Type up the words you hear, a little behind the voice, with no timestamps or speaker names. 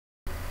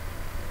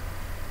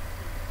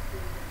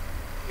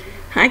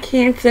Hi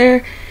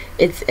Cancer,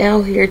 it's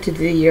Elle here to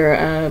do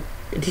your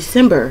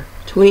December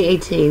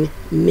 2018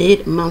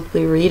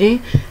 mid-monthly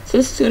reading. So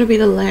this is going to be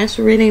the last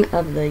reading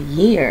of the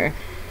year.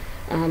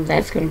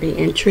 That's going to be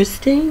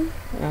interesting.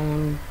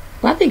 Well,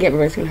 I think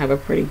everybody's going to have a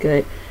pretty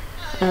good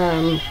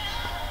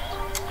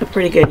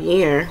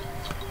year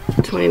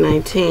for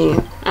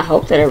 2019. I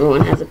hope that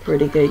everyone has a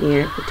pretty good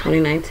year for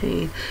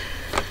 2019.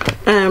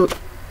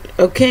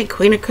 Okay,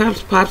 Queen of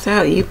Cups pops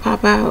out. You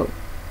pop out.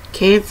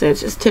 Cancer,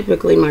 it's just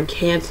typically my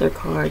Cancer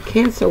card.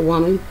 Cancer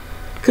woman,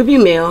 could be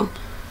male.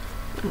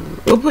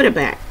 We'll put it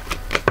back.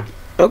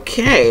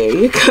 Okay,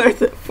 you got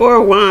the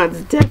Four of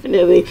Wands,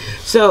 definitely.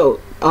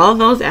 So all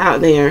those out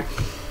there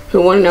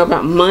who want to know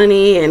about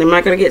money and am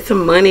I going to get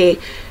some money,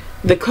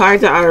 the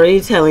cards are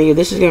already telling you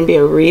this is going to be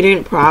a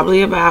reading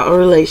probably about a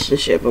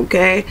relationship.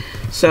 Okay,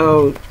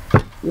 so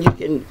you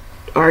can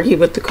argue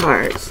with the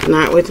cards,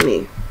 not with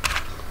me.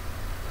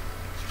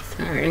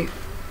 Sorry.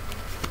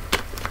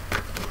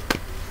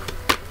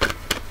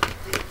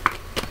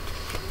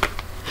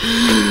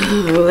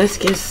 Let's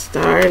get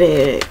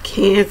started.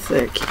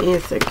 Cancer,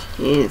 Cancer,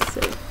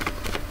 Cancer,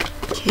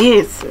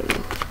 Cancer.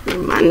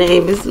 My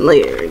name is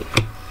Larry.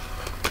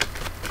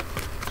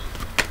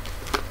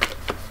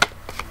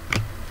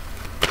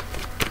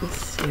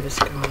 Let's see what's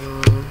going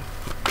on.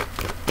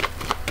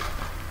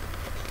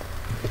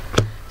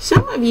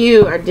 Some of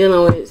you are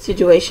dealing with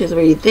situations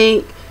where you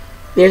think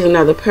there's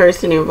another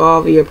person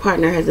involved, or your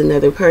partner has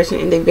another person,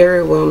 and they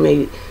very well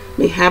may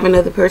have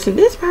another person.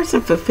 This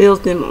person fulfills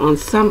them on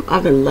some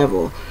other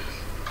level.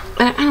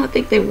 I don't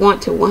think they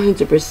want to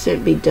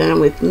 100% be done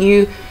with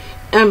you.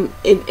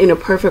 In a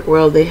perfect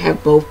world, they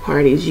have both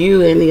parties,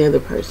 you and the other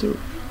person.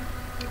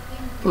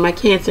 For my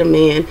Cancer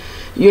man,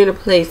 you're in a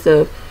place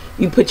of,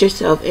 you put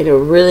yourself in a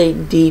really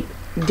deep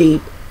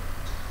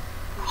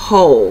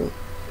hole.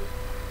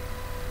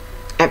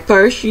 At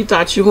first, you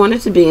thought you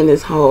wanted to be in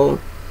this hole.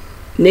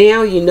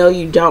 Now you know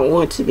you don't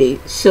want to be.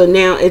 So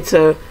now it's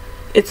a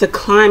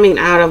climbing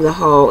out of the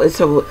hole. It's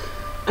a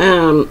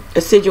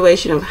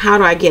situation of, how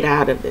do I get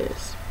out of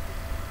this?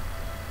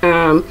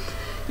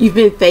 You've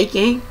been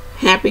faking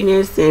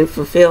happiness and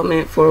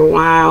fulfillment for a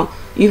while.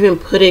 You've been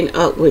putting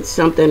up with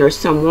something or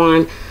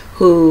someone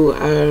who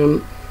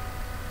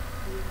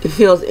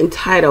feels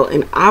entitled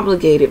and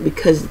obligated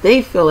because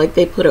they feel like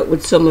they put up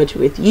with so much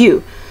with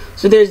you.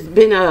 So there's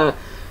been a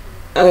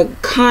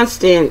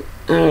constant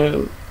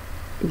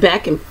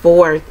back and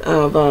forth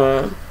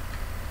of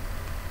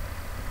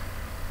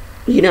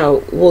you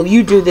know, well,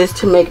 you do this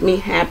to make me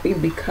happy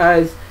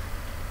because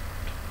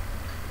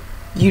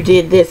you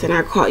did this and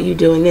I caught you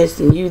doing this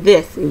and you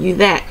this and you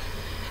that.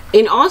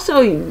 And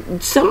also,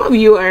 some of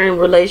you are in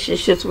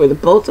relationships where the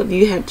both of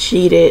you have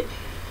cheated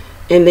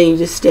and then you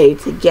just stayed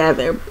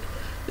together.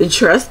 The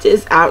trust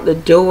is out the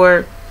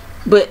door,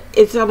 but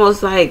it's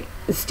almost like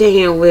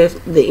staying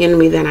with the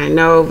enemy that I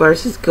know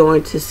versus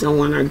going to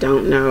someone I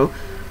don't know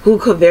who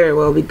could very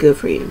well be good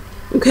for you.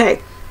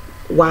 Okay.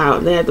 Wow,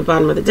 then at the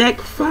bottom of the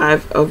deck,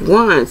 Five of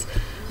Wands.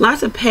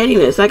 Lots of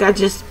pettiness, like I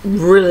just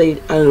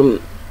really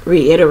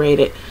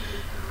reiterated.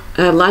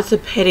 Lots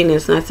of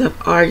pettiness, lots of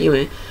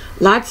arguing,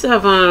 lots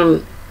of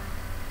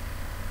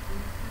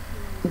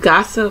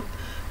gossip.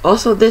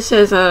 Also, this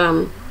is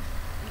lots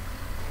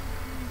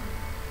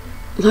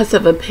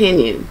of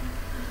opinion.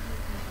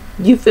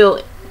 You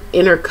feel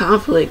inner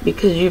conflict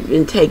because you've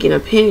been taking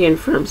opinion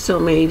from so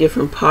many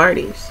different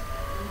parties.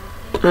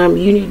 You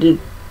need to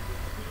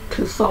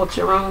consult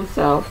your own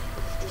self.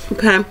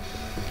 Okay,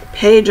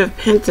 Page of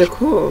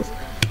Pentacles,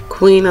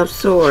 Queen of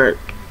Swords,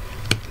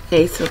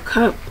 Ace of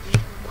Cups,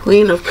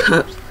 Queen of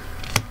Cups,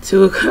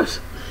 Two of Cups.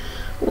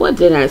 What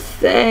did I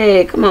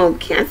say? Come on,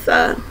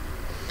 Cancer.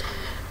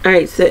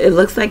 Alright, so it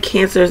looks like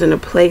Cancer is in a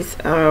place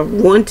of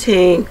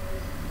wanting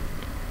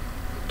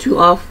to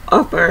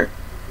offer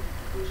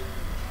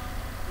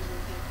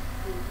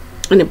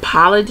an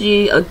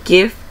apology, a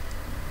gift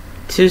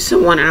to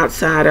someone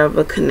outside of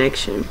a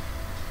connection,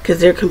 because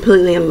they're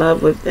completely in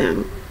love with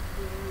them.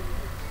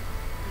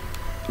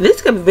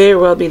 This could very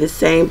well be the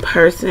same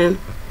person.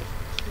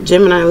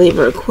 Gemini,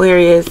 Libra,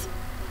 Aquarius,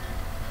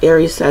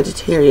 Aries,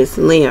 Sagittarius,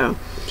 and Leo.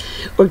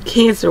 Or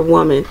Cancer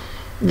woman.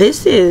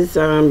 This is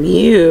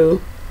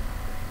you.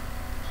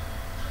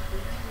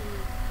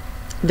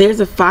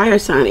 There's a fire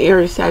sign,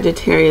 Aries,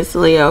 Sagittarius,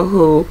 Leo,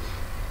 who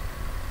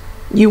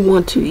you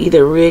want to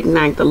either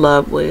reignite the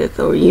love with,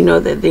 or you know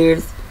that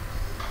there's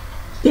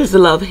a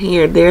love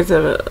here. There's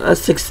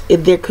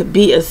there could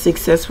be a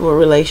successful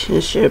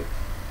relationship.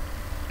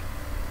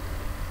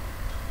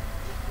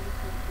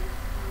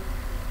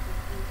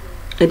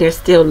 And there's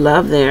still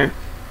love there.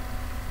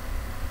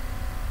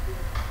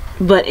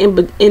 But in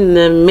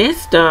the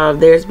midst of,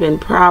 there's been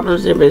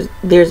problems,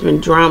 there's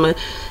been drama.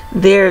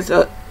 There's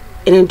an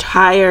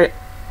entirely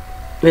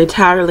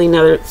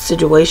another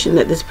situation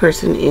that this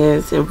person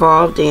is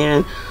involved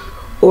in,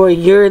 or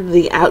you're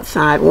the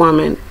outside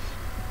woman.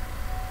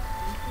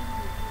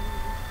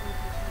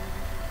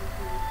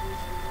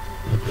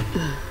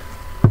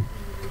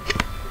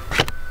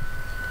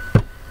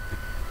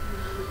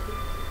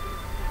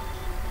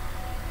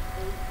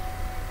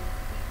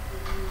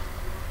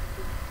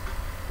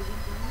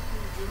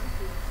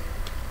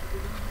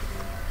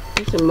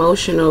 There's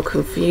emotional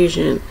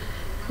confusion.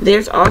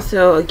 There's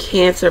also a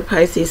Cancer,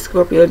 Pisces,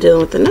 Scorpio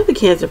dealing with another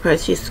Cancer,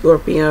 Pisces,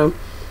 Scorpio.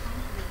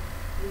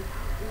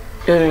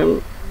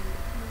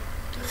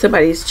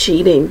 Somebody's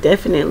cheating.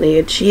 Definitely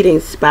a cheating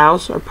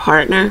spouse or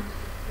partner.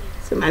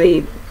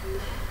 Somebody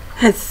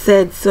has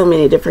said so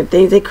many different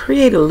things. They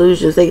create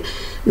illusions. They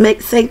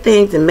say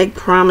things and make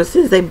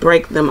promises. They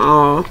break them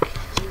all.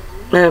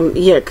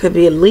 Yeah, it could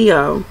be a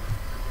Leo.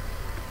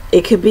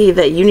 It could be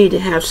that you need to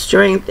have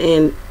strength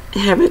and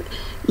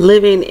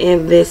living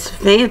in this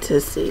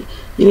fantasy.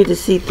 You need to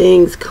see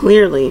things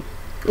clearly.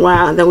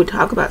 Wow, and then we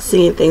talk about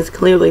seeing things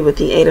clearly with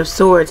the Eight of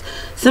Swords.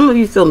 Some of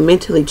you feel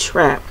mentally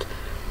trapped,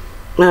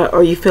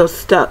 or you feel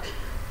stuck.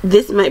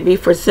 This might be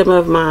for some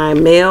of my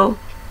male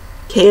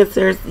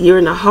Cancers. You're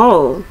in a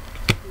hole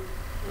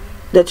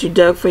that you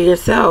dug for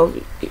yourself,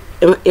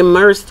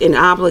 immersed in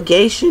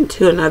obligation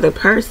to another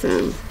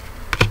person.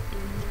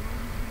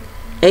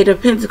 Eight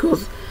of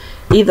Pentacles,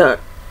 either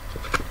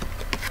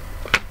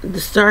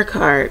the Star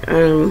card.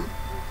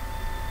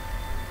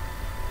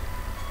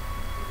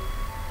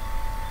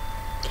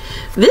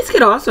 This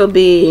could also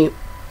be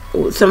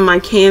some of my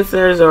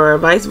Cancers, or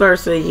vice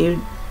versa.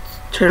 You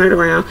turn it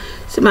around.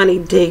 Somebody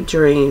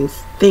daydreams,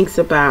 thinks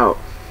about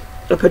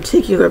a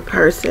particular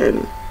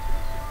person.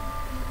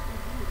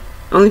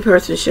 Only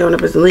person showing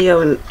up is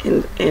Leo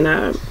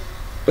and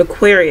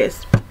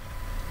Aquarius.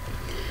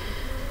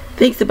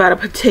 Thinks about a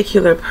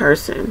particular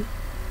person.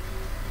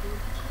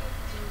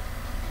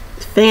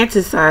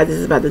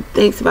 Fantasizes about them.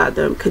 Thinks about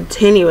them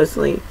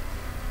continuously.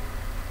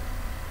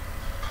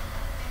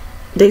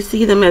 They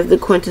see them as the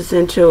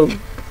quintessential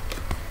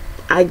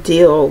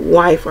ideal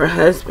wife or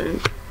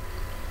husband.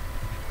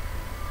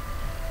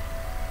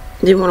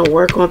 They want to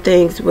work on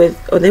things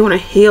with, or they want to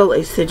heal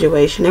a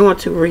situation. They want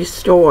to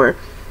restore.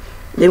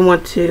 They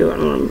want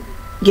to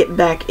get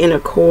back in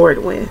accord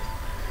with.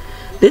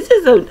 This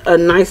is a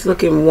nice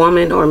looking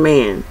woman or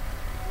man.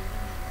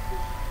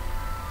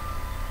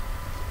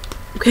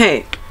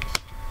 Okay.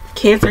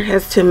 Cancer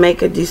has to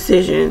make a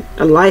decision,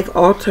 a life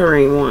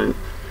altering one.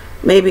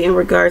 Maybe in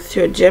regards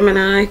to a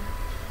Gemini,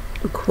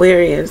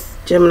 Aquarius,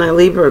 Gemini,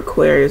 Libra,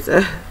 Aquarius.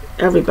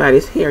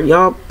 Everybody's here.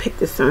 Y'all pick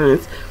the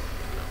signs.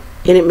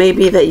 And it may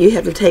be that you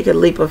have to take a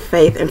leap of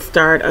faith and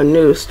start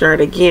anew,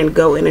 start again,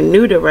 go in a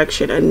new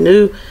direction, a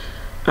new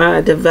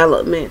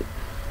development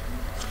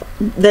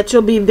that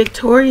you'll be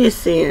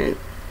victorious in,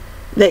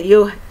 that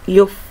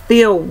you'll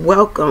feel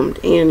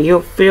welcomed, and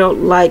you'll feel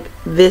like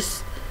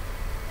this,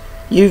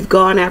 you've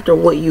gone after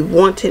what you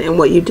wanted and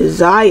what you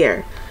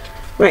desire.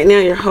 Right now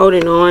you're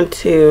holding on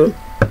to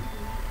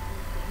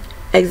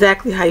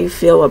exactly how you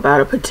feel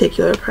about a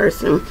particular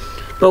person,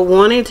 but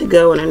wanting to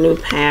go in a new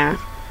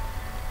path.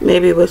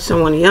 Maybe with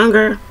someone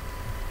younger,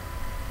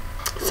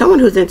 someone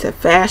who's into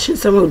fashion,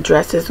 someone who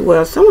dresses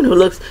well, someone who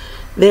looks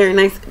very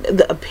nice.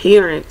 The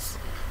appearance,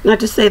 not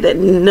to say that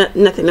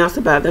nothing else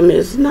about them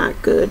is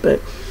not good, but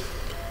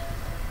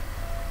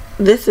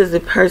this is a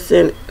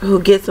person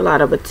who gets a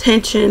lot of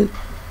attention,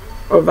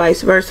 or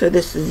vice versa.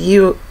 This is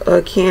you,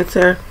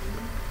 Cancer.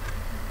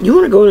 You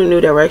want to go in a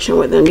new direction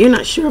with them. You're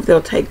not sure if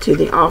they'll take to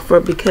the offer,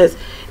 because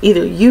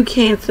either you,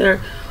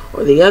 Cancer,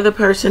 or the other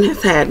person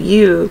has had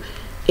you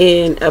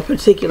in a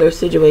particular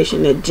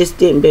situation that just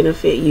didn't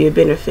benefit you. It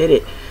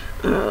benefited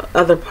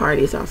other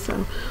parties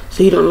also.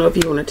 So you don't know if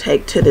you want to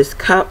take to this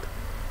cup.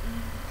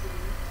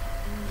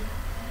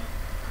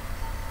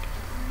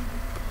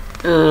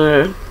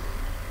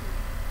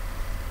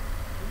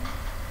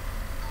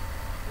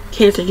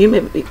 Cancer, you may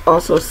be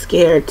also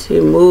scared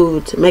to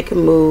move, to make a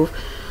move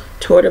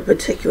toward a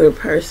particular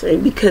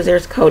person, because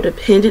there's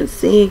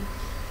codependency,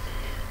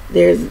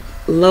 there's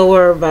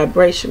lower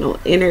vibrational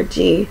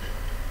energy,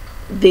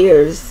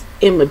 there's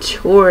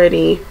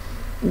immaturity,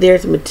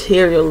 there's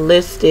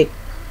materialistic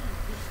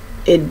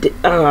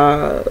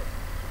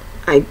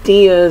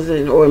ideas,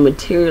 or a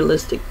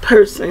materialistic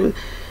person,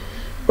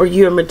 or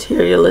you're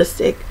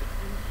materialistic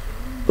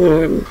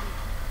in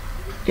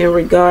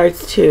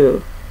regards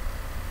to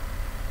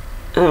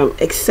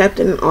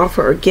accepting an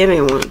offer or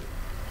giving one.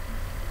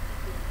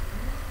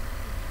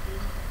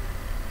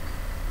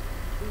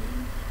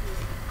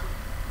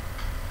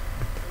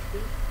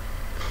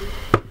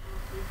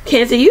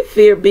 Cancer, you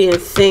fear being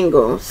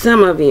single,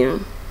 some of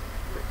you,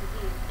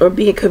 or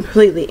being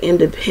completely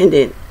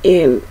independent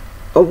and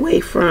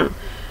away from.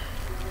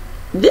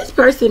 This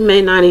person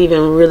may not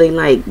even really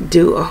like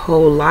do a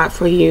whole lot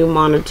for you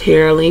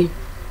monetarily,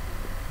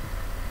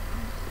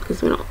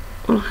 because we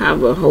don't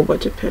have a whole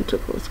bunch of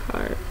Pentacles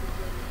card.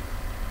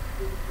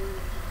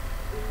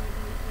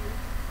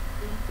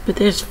 But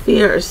there's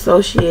fear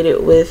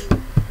associated with,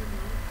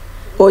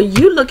 or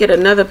you look at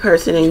another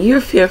person and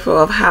you're fearful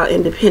of how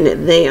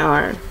independent they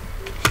are.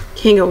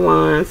 King of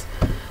Wands.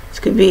 This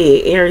could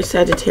be Aries,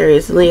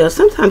 Sagittarius, Leo.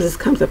 Sometimes this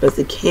comes up as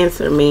the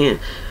Cancer man.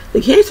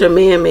 The Cancer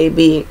man may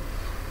be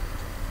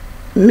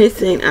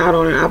missing out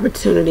on an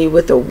opportunity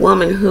with a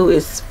woman who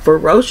is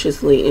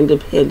ferociously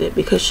independent,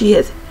 because she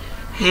has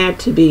had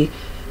to be,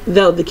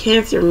 though the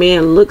Cancer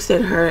man looks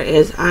at her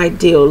as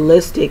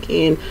idealistic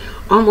and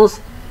almost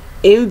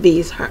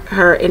envies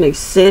her in a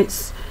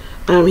sense.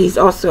 He's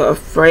also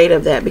afraid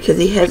of that because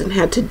he hasn't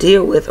had to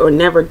deal with or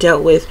never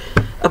dealt with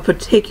a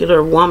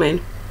particular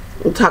woman.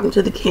 I'm talking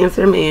to the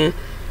Cancer man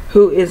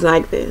who is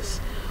like this,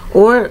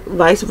 or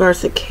vice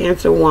versa,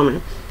 Cancer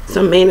woman.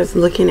 Some man is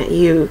looking at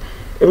you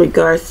in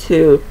regards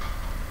to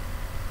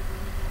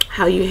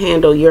how you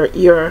handle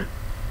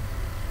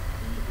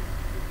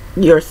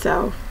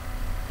yourself.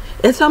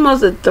 It's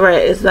almost a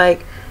threat. It's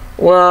like,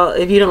 well,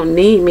 if you don't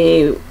need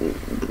me,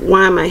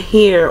 why am I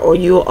here? Or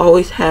you'll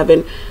always have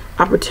an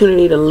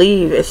opportunity to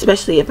leave,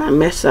 especially if I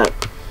mess up,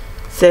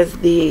 says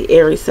the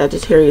Aries,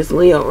 Sagittarius,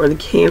 Leo, or the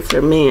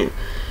Cancer man.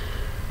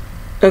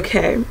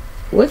 Okay,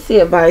 what's the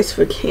advice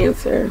for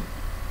Cancer?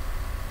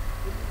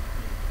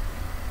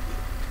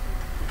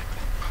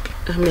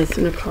 I'm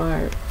missing a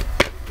card.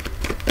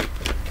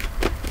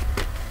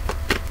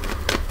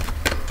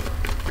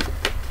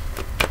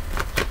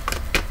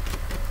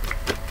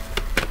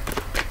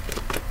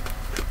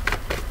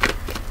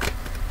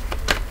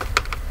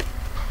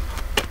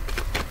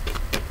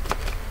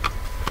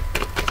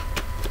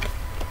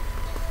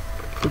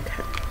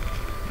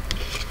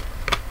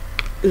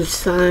 The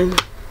Sun,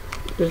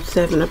 the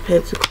Seven of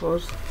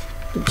Pentacles,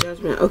 the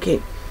Judgment.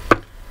 Okay,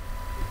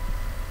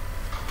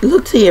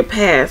 look to your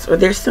past, or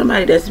there's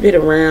somebody that's been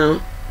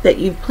around that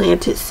you've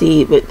planted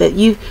seed, but that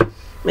you've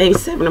maybe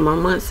 7 or more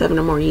months, 7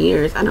 or more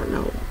years, I don't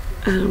know.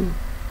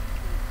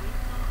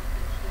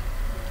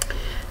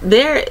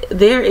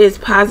 There is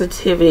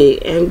positivity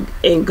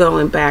in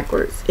going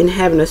backwards and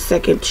having a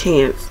second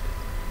chance,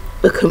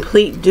 a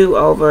complete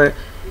do-over,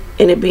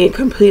 and it being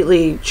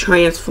completely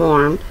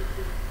transformed.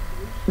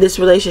 This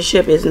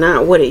relationship is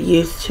not what it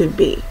used to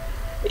be.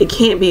 It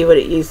can't be what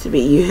it used to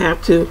be. You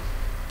have to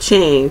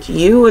change,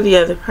 you or the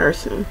other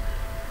person.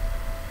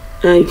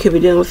 You could be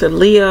dealing with a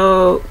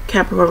Leo,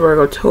 Capricorn,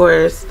 Virgo,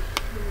 Taurus,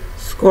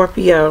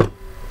 Scorpio.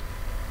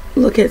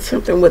 Look at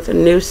something with a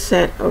new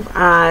set of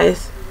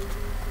eyes.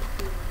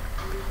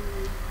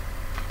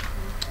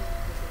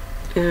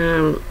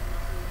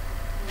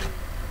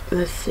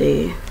 Let's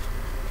see.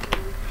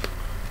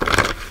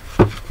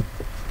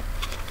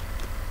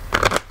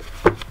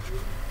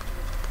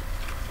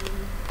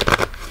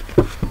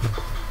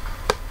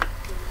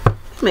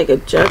 Make a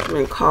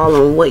judgment call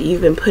on what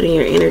you've been putting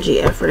your energy,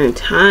 effort, and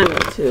time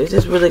into. Is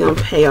this really going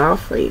to pay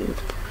off for you?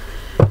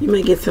 You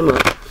may get some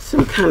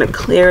kind of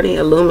clarity,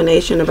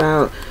 illumination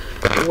about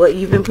what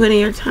you've been putting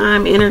your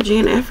time, energy,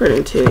 and effort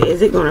into.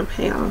 Is it going to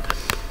pay off?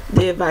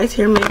 The advice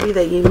here may be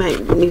that you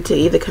might need to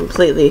either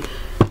completely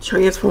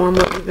transform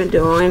what you've been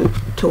doing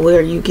to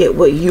where you get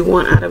what you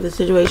want out of the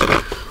situation,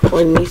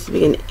 or it needs to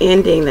be an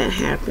ending that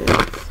happens.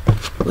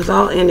 With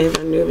all endings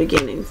are new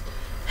beginnings.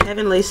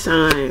 Heavenly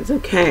signs.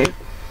 Okay.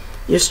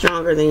 You're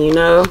stronger than you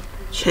know.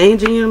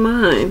 Changing your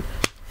mind.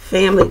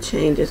 Family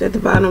changes. At the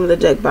bottom of the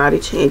deck, body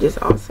changes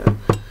also.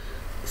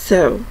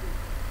 So,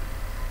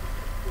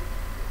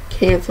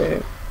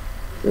 Cancer.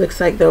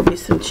 Looks like there'll be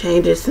some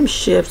changes, some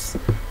shifts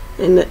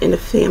in the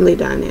family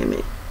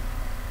dynamic.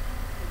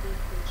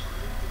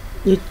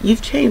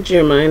 You've changed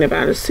your mind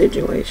about a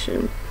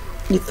situation.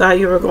 You thought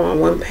you were going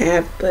one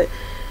path, but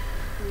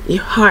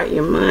your heart,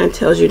 your mind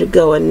tells you to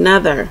go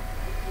another.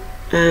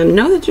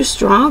 Know that you're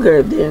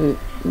stronger than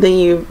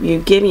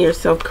you giving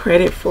yourself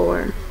credit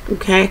for.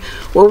 Okay,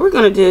 what we're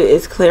going to do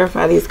is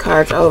clarify these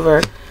cards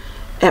over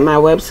at my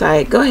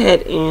website. Go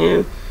ahead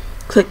and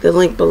click the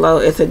link below.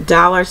 It's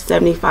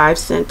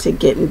 $1.75 to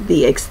get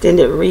the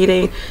extended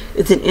reading.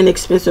 It's an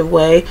inexpensive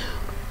way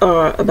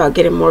about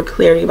getting more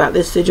clarity about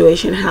this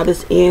situation, how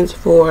this ends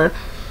for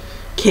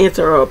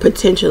Cancer, or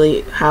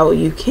potentially how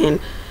you can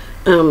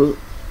come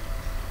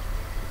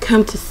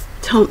to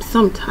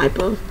some type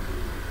of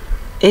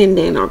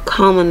ending or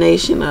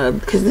culmination of,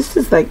 because this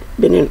has like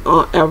been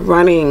a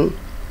running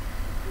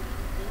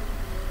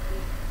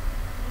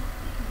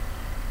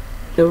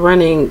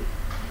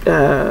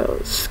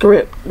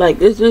script. Like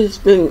this has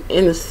been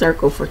in a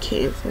circle for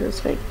Cancer.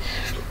 It's like,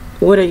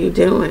 what are you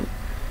doing?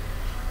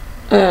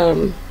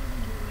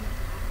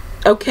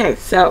 Okay,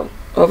 so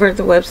over at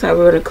the website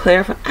we're going to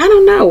clarify. I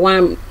don't know why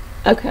I'm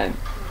okay.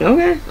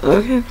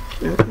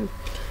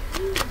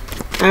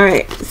 All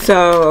right,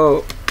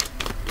 so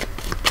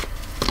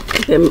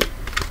then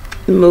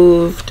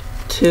moved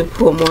to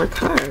pull more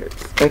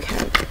cards.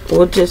 Okay,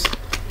 we'll just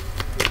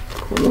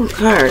pull more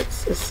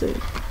cards. Let's see.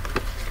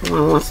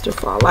 One wants to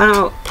fall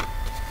out.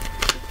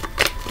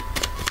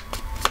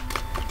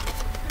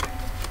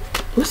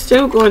 We're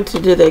still going to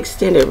do the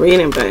extended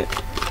reading, but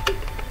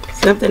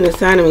something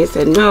inside of me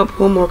said no,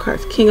 pull more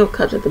cards. King of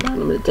Cups at the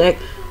bottom of the deck.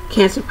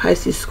 Cancer,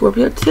 Pisces,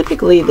 Scorpio.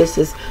 Typically this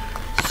is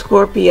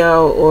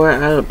Scorpio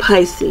or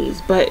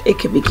Pisces, but it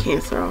could be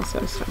Cancer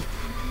also. So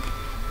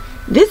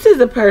this is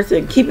a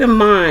person, keep in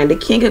mind, the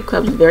King of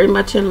Cups, very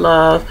much in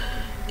love,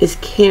 is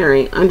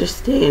caring,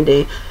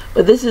 understanding,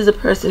 but this is a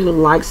person who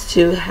likes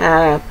to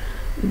have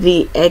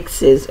the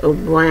exes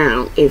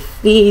around. It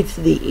feeds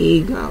the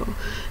ego.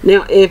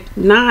 Now, if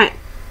not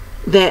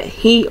that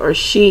he or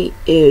she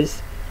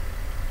is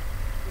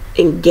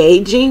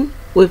engaging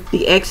with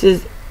the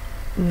exes,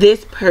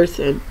 this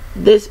person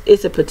this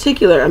is a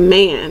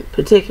man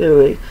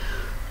particularly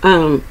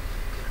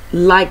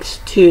likes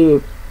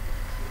to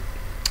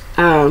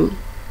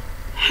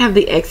have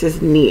the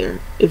exes near,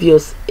 if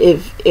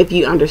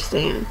you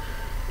understand,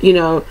 you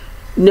know,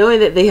 knowing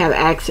that they have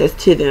access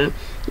to them,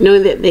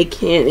 knowing that they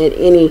can at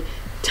any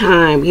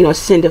time, you know,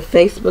 send a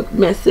Facebook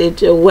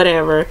message or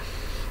whatever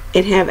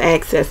and have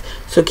access.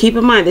 So keep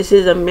in mind, this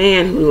is a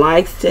man who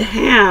likes to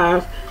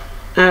have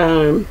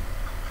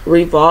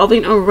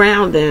revolving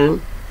around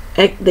them,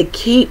 they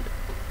keep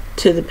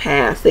to the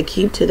past, they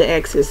keep to the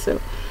exes.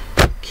 So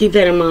keep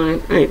that in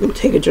mind. All right, let me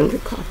take a drink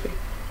of coffee.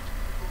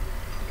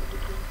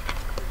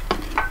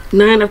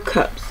 9 of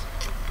Cups,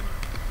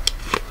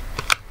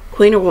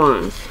 Queen of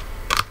Wands,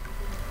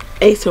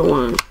 Ace of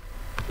Wands,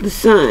 the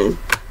Sun,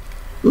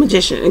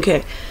 Magician.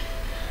 Okay,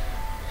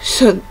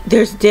 so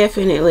there's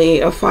definitely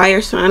a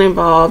fire sign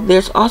involved.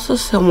 There's also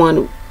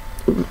someone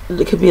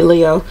that could be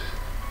Leo.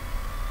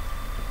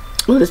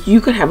 Well, you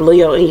could have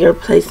Leo in your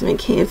placement,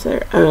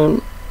 Cancer.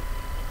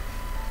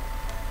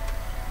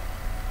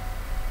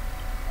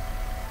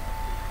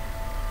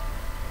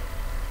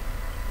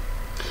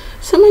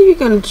 Some of you are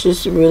going to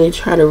just really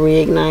try to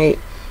reignite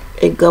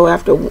and go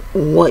after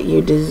what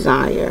you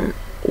desire,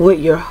 what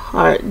your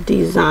heart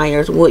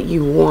desires, what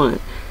you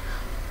want,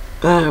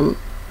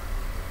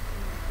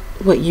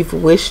 what you've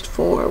wished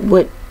for,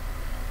 what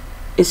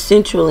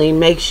essentially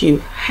makes you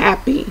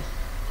happy.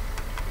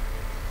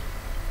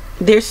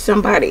 There's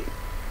somebody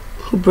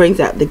who brings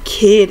out the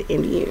kid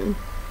in you.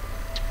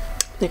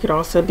 There could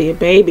also be a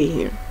baby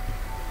here.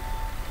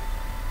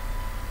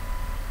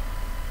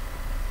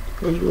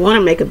 Or you want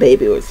to make a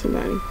baby with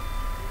somebody.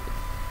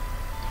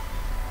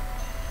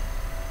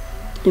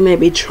 You may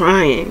be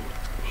trying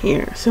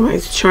here.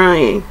 Somebody's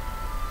trying.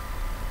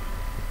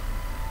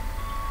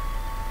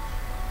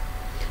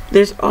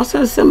 There's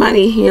also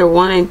somebody here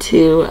wanting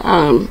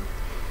to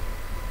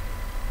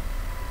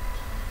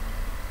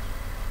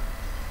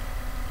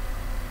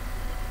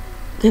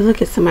they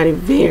look at somebody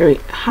very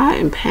hot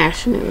and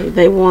passionately.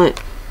 They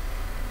want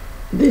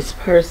this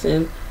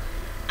person.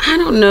 I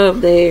don't know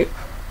if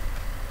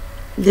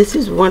this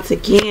is once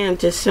again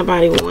just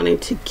somebody wanting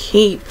to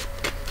keep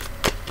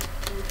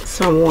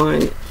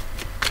someone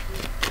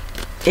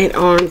at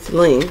arm's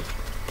length.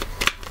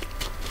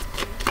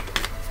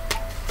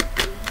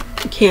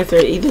 Cancer,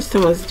 either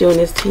someone's doing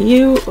this to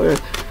you or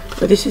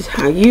this is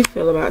how you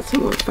feel about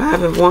someone.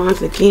 5 of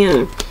Wands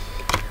again.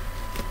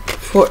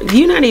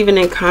 You're not even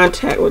in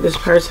contact with this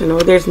person,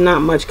 or there's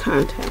not much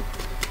contact.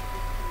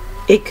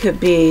 It could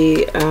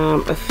be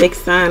a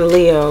fixed sign,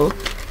 Leo,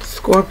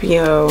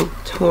 Scorpio,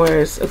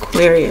 Taurus,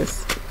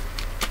 Aquarius.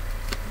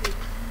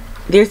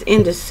 There's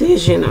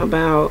indecision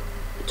about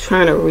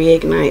trying to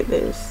reignite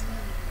this.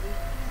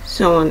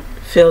 Someone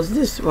feels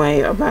this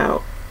way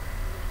about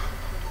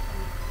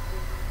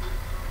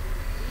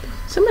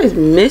somebody's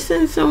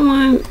missing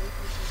someone.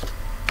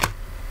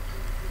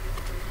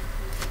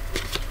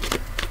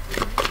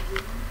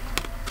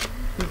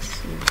 Let's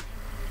see.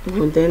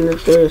 And then the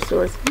 3rd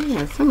source.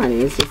 Yeah,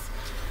 somebody is just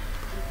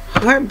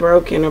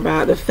heartbroken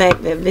about the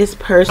fact that this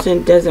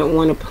person doesn't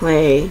want to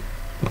play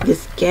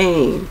this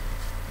game.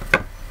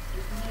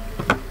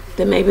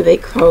 That maybe they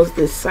close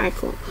this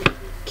cycle.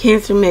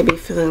 Cancer may be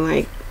feeling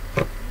like,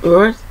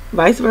 or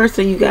vice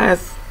versa, you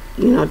guys,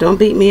 you know, don't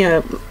beat me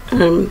up.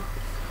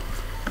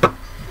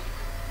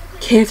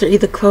 Cancer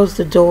either close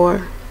the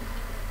door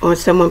on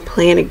someone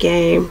playing a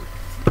game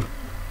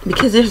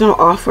because there's no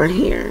offer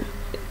here.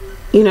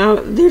 You know,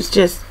 there's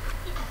just,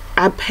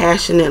 I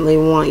passionately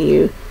want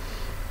you.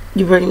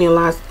 You bring me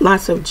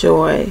lots of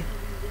joy.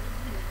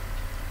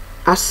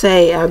 I'll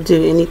say I'll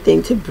do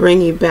anything to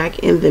bring you back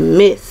in the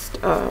midst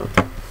of.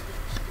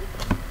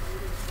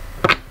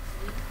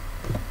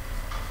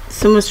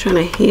 Someone's trying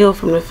to heal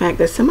from the fact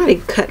that somebody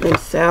cut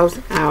themselves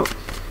out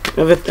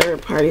of a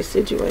third-party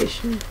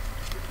situation.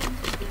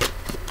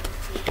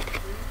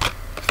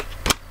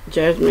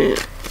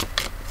 Judgment.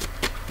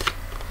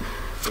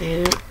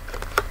 And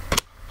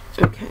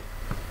okay,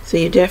 so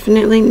you're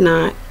definitely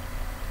not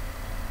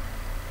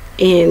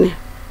in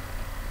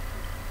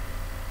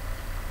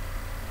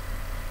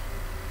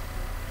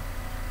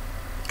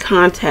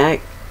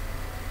contact.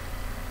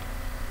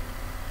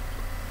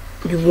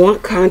 You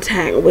want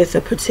contact with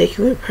a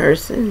particular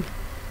person.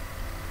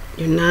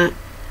 You're not,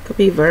 could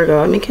be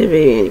Virgo, I mean, could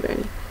be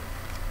anybody.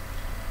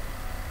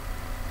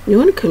 You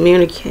want to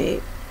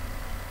communicate,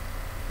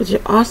 but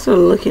you're also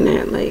looking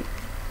at, like,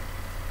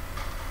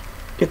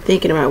 you're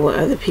thinking about what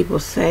other people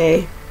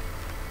say,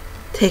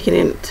 taking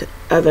into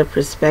other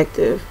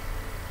perspective.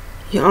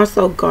 You're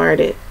also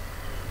guarded,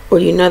 or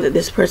you know that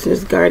this person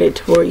is guarded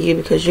toward you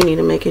because you need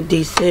to make a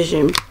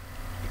decision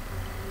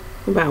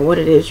about what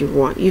it is you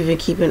want. You've been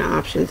keeping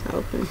options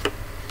open.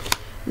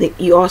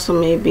 You also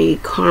may be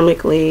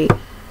karmically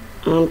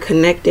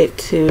connected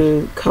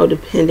to,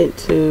 codependent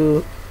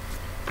to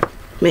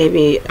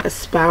maybe a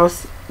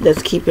spouse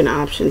that's keeping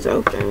options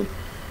open,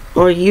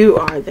 or you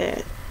are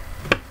that.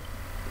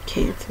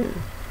 Cancer.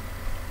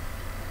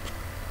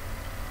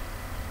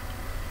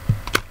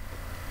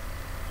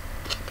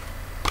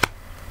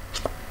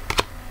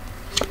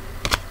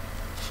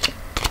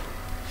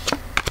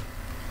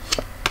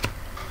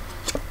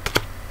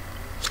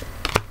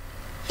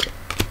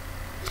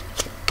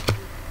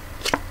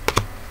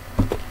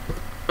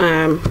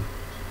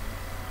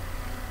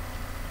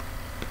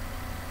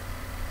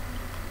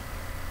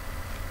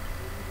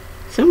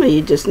 some of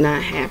you just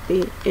not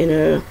happy in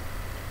a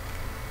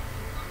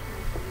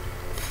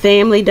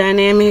family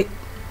dynamic.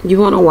 You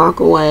want to walk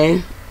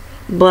away,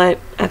 but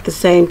at the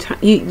same time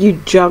you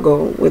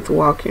juggle with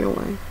walking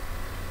away.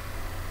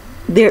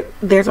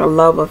 There's a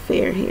love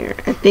affair here.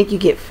 I think you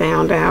get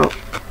found out,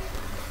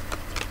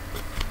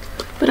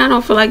 but I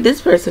don't feel like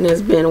this person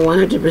has been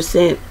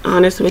 100%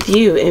 honest with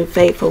you and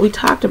faithful. We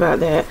talked about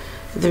that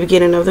at the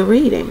beginning of the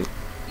reading.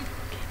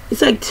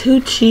 It's like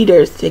two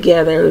cheaters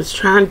together who's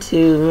trying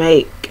to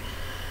make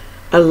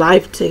a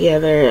life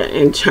together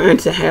and trying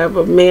to have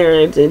a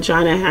marriage and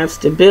trying to have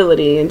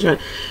stability and trying,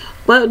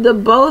 but the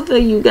both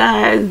of you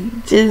guys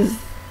just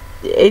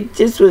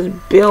was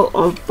built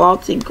on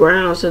faulty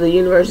ground. So the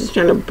universe is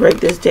trying to break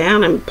this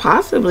down and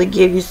possibly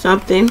give you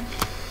something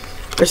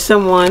or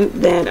someone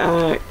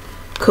that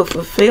could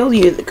fulfill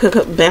you, that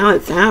could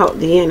balance out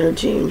the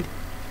energy.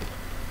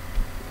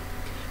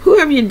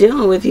 Whoever you're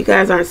dealing with, you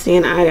guys aren't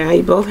seeing eye to eye.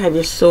 You both have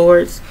your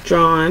swords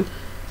drawn.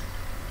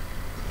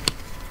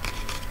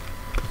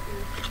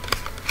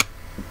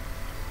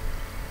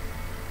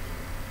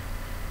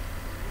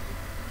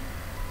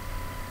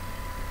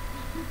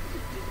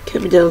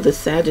 Could be dealing with a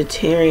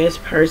Sagittarius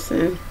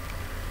person.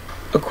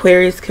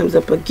 Aquarius comes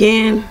up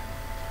again.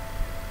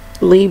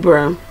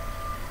 Libra.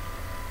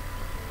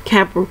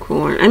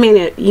 Capricorn. I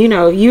mean, you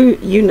know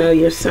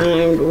your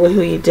sign with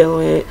who you're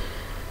dealing with.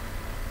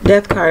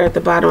 Death card at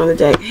the bottom of the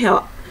deck.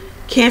 Hell,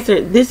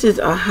 Cancer, this is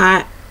a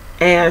hot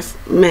ass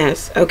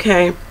mess,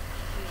 okay?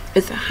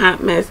 It's a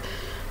hot mess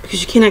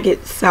because you cannot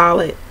get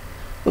solid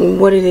on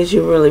what it is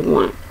you really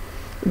want.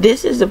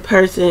 This is a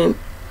person,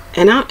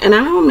 and I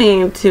don't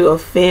mean to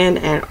offend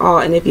at all,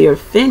 and if you're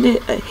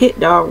offended, a hit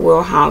dog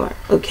will holler,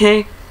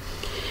 okay?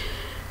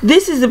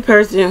 This is a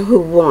person who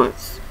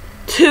wants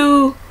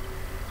two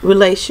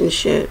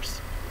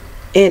relationships,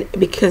 and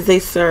because they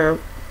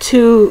serve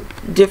two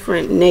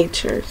different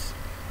natures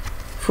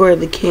for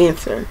the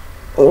Cancer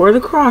or the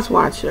cross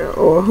watcher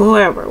or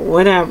whoever,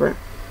 whatever,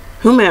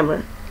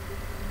 whomever.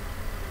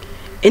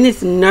 And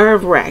it's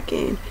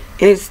nerve-wracking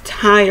and it's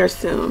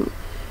tiresome,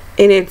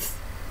 and it's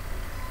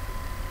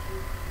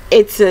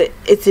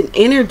an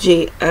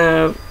energy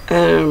of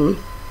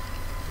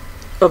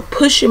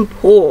push and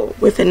pull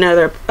with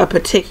a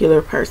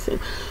particular person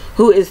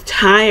who is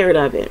tired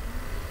of it,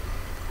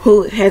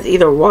 who has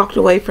either walked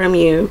away from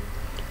you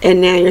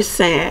and now you're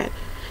sad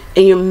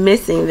and you're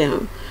missing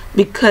them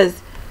because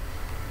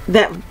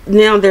that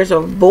now there's a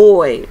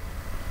void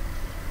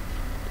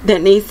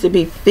that needs to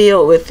be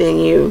filled within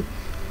you.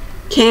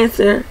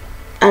 Cancer,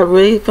 I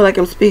really feel like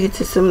I'm speaking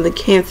to some of the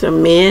Cancer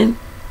men.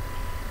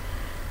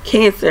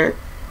 Cancer,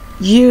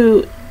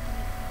 you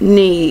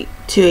need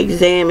to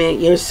examine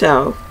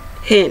yourself,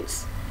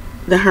 hence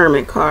the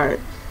Hermit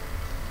card.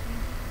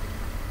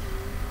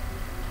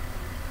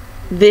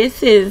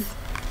 This is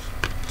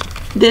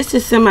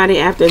somebody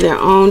after their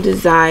own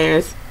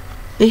desires.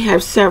 They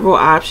have several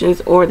options,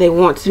 or they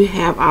want to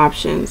have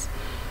options.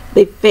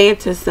 They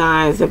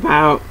fantasize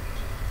about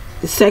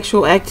the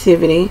sexual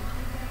activity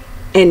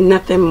and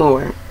nothing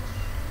more.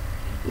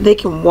 They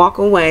can walk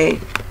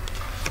away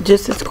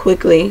just as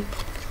quickly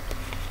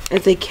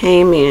as they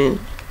came in.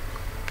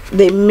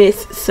 They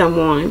miss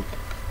someone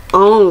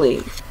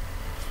only,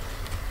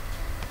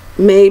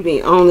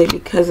 maybe only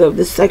because of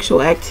the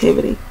sexual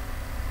activity.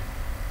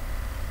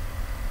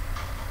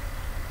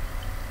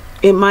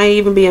 It might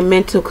even be a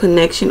mental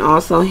connection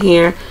also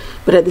here,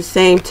 but at the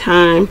same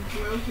time,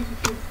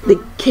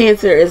 the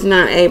Cancer is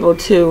not able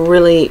to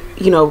really,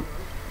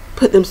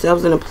 put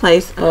themselves in a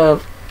place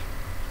of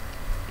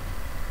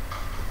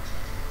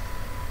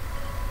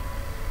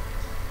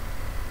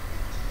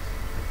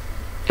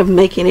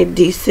making a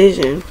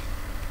decision.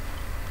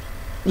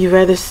 You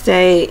rather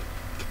stay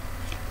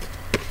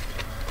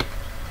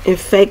and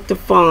fake the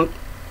funk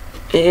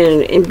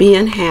and be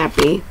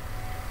unhappy.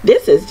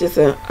 This is just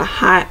a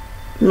hot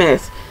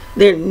mess.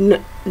 There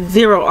are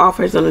zero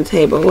offers on the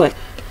table. What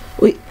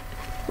we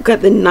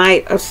got, the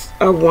Knight of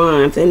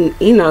Wands, and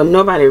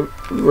nobody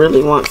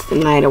really wants the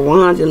Knight of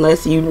Wands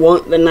unless you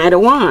want the Knight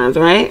of Wands,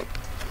 right?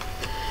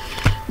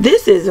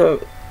 This is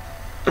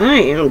I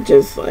am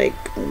just like,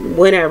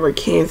 whatever,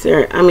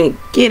 Cancer. I mean,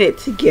 get it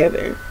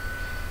together.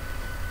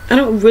 I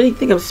don't really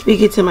think I'm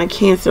speaking to my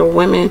Cancer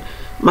women.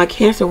 My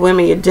Cancer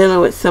women, you're dealing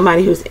with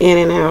somebody who's in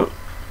and out.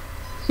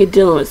 You're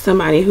dealing with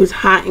somebody who's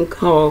hot and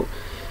cold.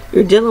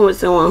 You're dealing with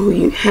someone who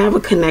you have a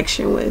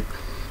connection with,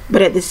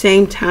 but at the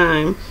same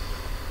time,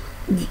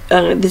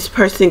 this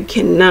person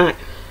cannot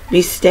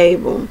be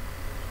stable.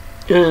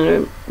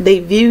 They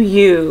view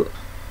you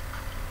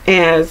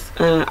as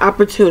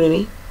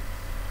opportunity.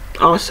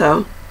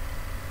 Also,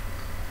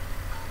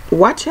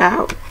 watch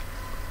out.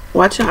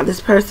 Watch out.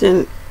 This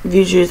person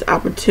views you as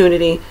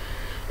opportunity.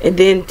 And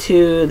then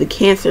to the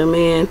Cancer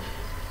man,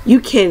 you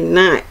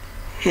cannot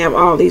have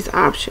all these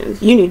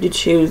options. You need to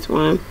choose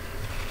one.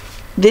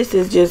 This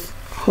is just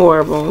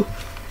horrible.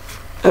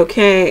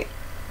 Okay,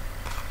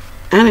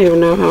 I don't even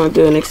know if I'm going to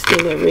do an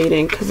extended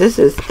reading, because this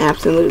is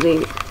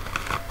absolutely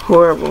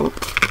horrible.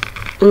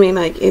 I mean,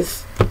 like,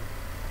 it's,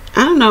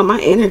 I don't know,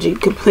 my energy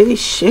completely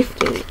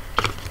shifted.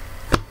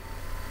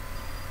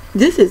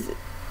 This is,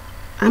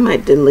 I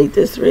might delete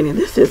this reading.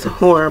 This is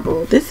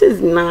horrible. This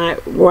is not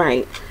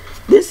right.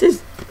 This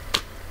is,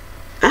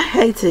 I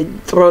hate to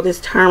throw this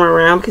term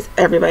around because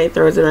everybody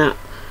throws it around.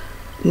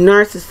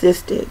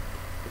 Narcissistic.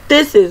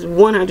 This is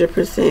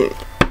 100%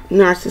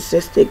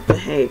 narcissistic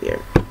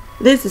behavior.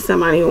 This is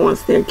somebody who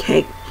wants their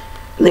cake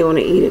and they want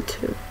to eat it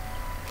too.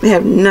 They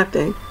have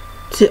nothing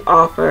to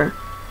offer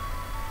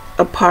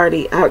a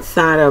party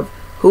outside of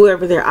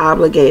whoever they're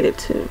obligated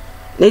to.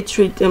 They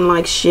treat them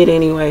like shit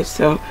anyway,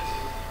 so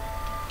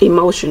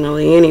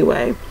emotionally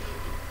anyway.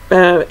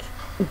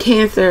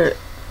 Cancer,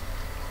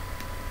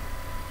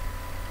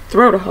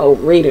 throw the whole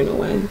reading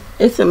away.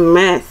 It's a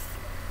mess.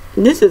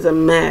 This is a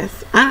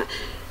mess.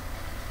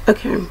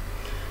 Okay.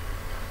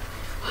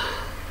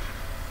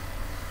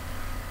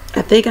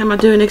 I think I'm going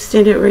to do an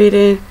extended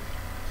reading.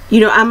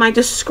 You know, I might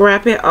just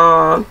scrap it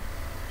all.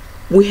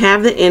 We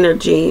have the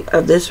energy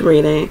of this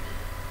reading.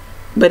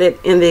 But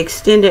in the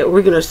extended,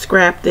 we're going to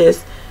scrap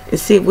this and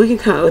see if we can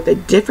come up with a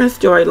different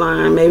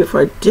storyline, maybe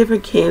for a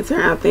different Cancer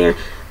out there.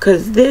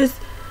 Because this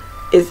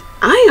is,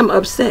 I am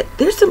upset.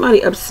 There's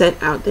somebody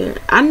upset out there.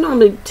 I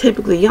normally,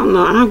 typically, y'all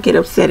know, I don't get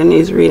upset in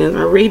these readings.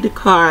 I read the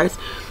cards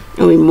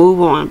and we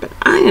move on. But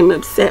I am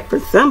upset for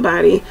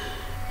somebody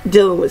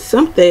dealing with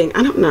something.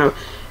 I don't know.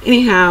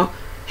 Anyhow,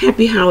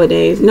 happy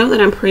holidays. Know that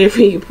I'm praying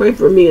for you. Pray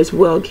for me as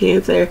well,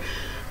 Cancer.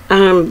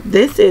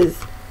 This is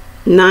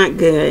not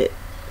good,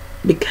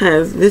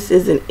 because this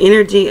is an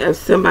energy of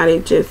somebody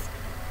just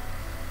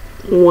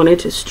wanting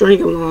to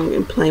string along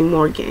and play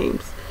more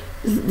games.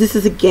 This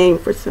is a game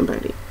for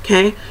somebody,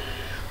 okay?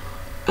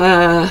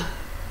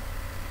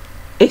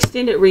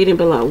 Extended reading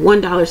below,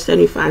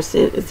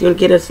 $1.75. It's going to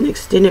get us an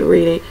extended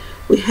reading.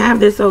 We have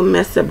this old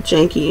messed up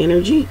janky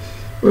energy.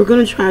 We're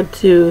going to try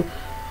to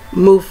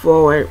move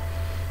forward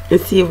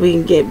and see if we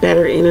can get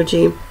better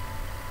energy.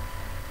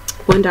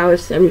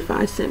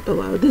 $1.75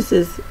 below. This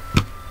is,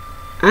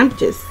 I'm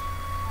just,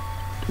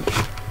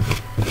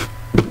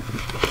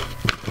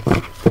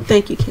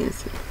 thank you,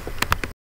 Cancer.